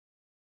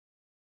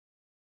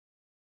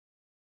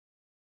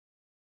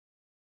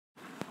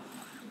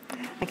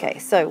Okay,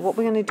 so what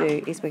we're going to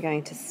do is we're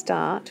going to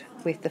start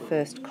with the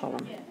first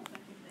column.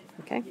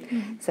 Okay,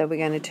 so we're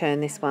going to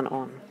turn this one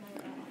on.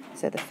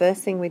 So the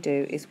first thing we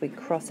do is we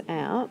cross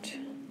out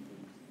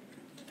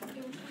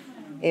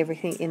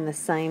everything in the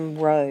same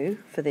row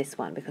for this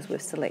one because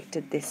we've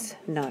selected this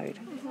node.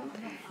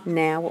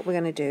 Now what we're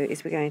going to do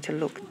is we're going to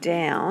look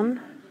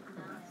down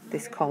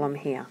this column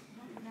here.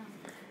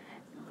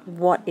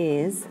 What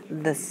is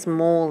the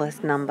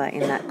smallest number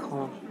in that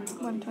column?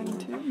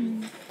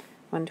 122.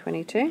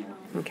 122?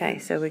 Okay,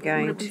 so we're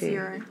going to...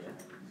 0.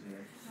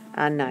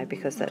 No,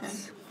 because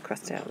that's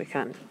crossed out. We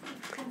can't.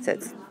 So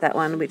it's that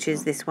one, which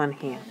is this one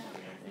here.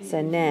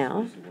 So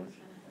now,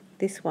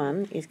 this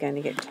one is going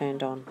to get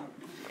turned on.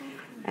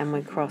 And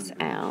we cross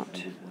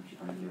out.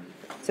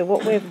 So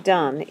what we've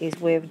done is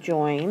we've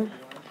joined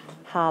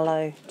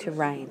Harlow to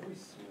Rain.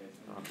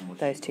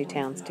 Those two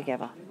towns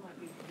together.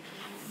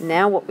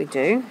 Now what we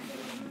do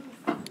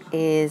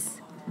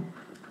is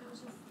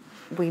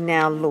we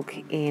now look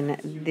in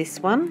this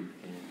one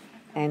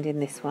and in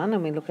this one,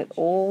 and we look at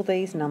all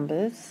these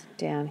numbers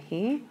down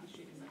here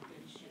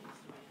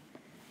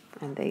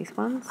and these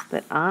ones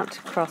that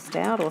aren't crossed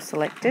out or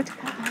selected.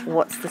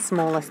 What's the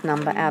smallest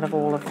number out of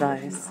all of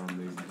those?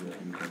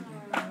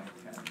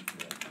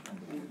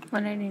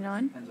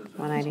 189.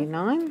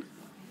 189.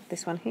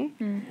 This one here?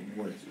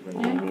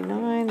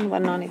 189,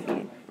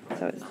 198.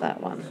 So it's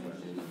that one.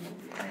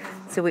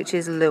 So which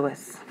is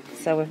Lewis.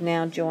 So we've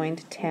now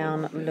joined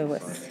town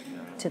Lewis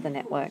to the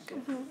network.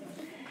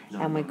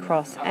 And we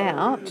cross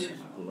out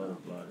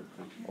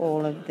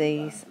all of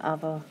these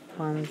other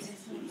ones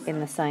in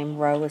the same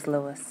row as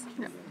Lewis.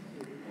 Yep.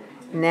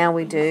 Now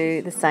we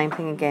do the same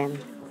thing again.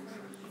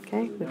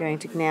 Okay, we're going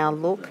to now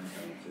look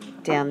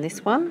down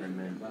this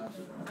one.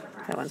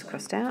 That one's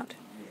crossed out.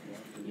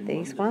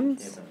 These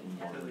ones.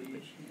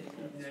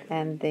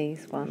 And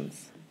these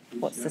ones.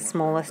 What's the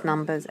smallest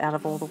numbers out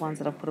of all the ones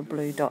that I've put a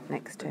blue dot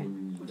next to?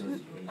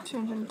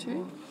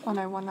 202? Oh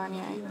no,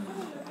 198.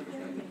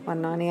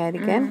 198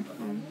 again.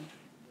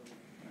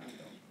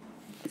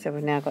 So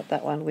we've now got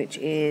that one, which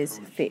is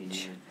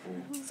Fitch.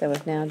 So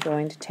we've now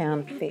joined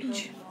town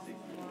Fitch.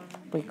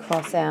 We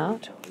cross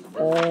out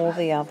all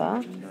the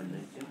other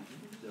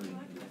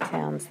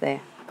towns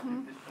there.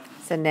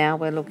 So now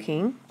we're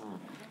looking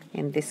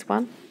in this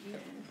one,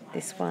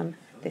 this one,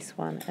 this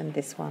one, and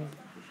this one.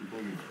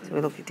 So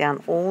we look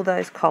down all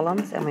those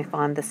columns and we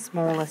find the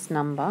smallest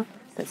number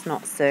that's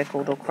not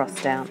circled or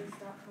crossed out.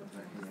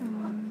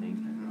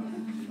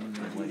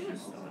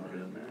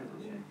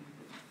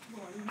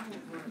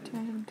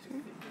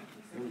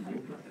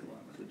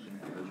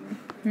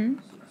 Hmm?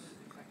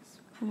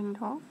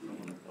 112?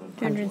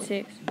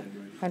 206.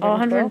 112? Oh,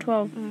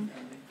 112.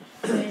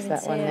 It's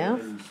that one now,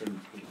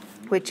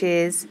 which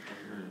is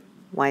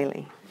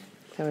Whaley.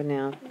 So we've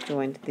now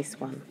joined this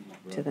one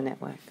to the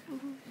network.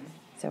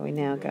 So we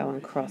now go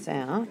and cross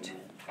out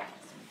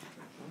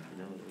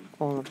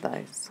all of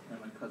those.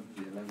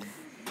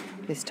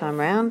 This time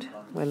round,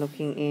 we're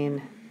looking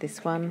in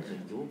this one,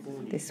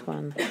 this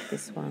one,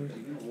 this one.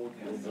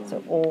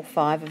 So all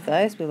 5 of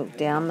those, we look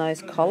down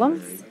those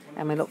columns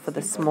and we look for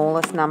the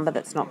smallest number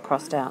that's not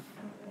crossed out.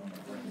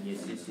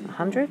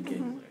 100,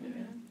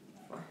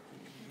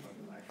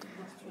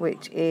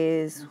 which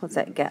is, what's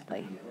that,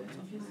 Gatley?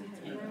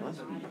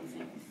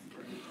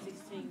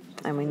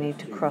 And we need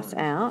to cross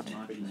out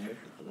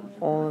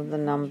all of the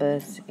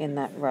numbers in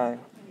that row.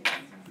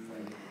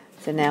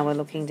 So now we're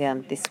looking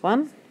down this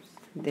one,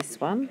 this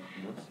one,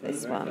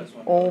 this one,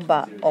 all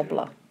but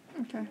Obler.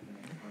 Okay.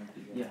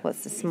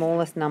 What's the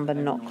smallest number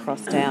not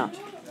crossed out?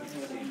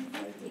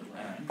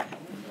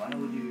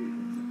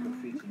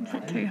 Is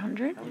it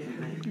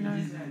 200?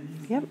 No.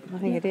 Yep, I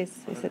think it is.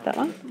 Is it that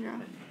one? Yeah.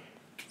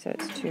 So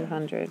it's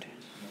 200,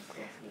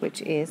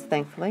 which is,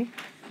 thankfully,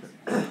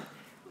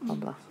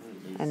 Obler.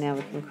 And now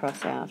we can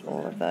cross out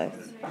all of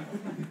those.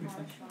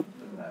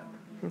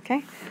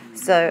 Okay,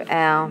 so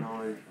our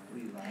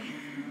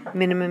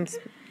minimums,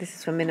 this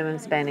is for minimum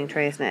spanning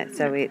tree, isn't it?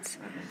 So it's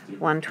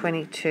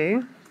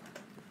 122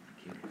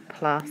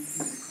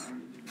 plus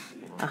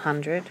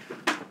 100.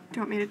 Do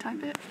you want me to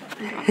type it?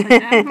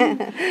 Upside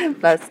down?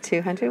 Plus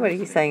 200. What are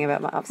you saying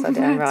about my upside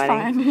down It's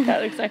writing? fine.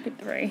 That looks like a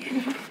 3.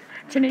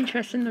 It's an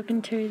interesting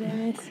looking 2 there,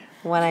 miss.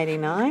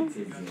 189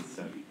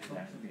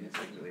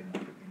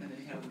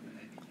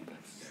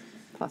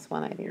 plus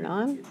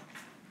 189,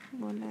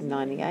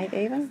 98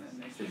 even,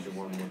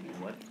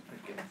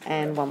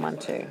 and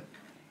 112.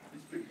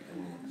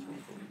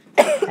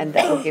 And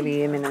that will give you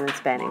your minimum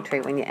spanning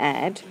tree when you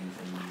add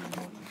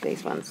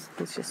these ones.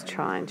 Let's just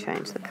try and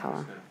change the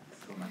colour.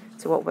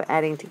 So what we're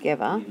adding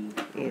together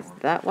is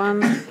that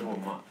one,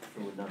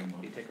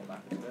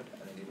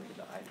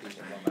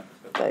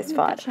 those 5.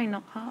 Actually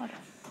not hard.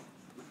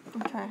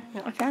 Okay.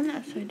 Yep. I found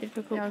that so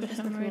difficult Yeah, I was for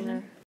just some looking in reason. there.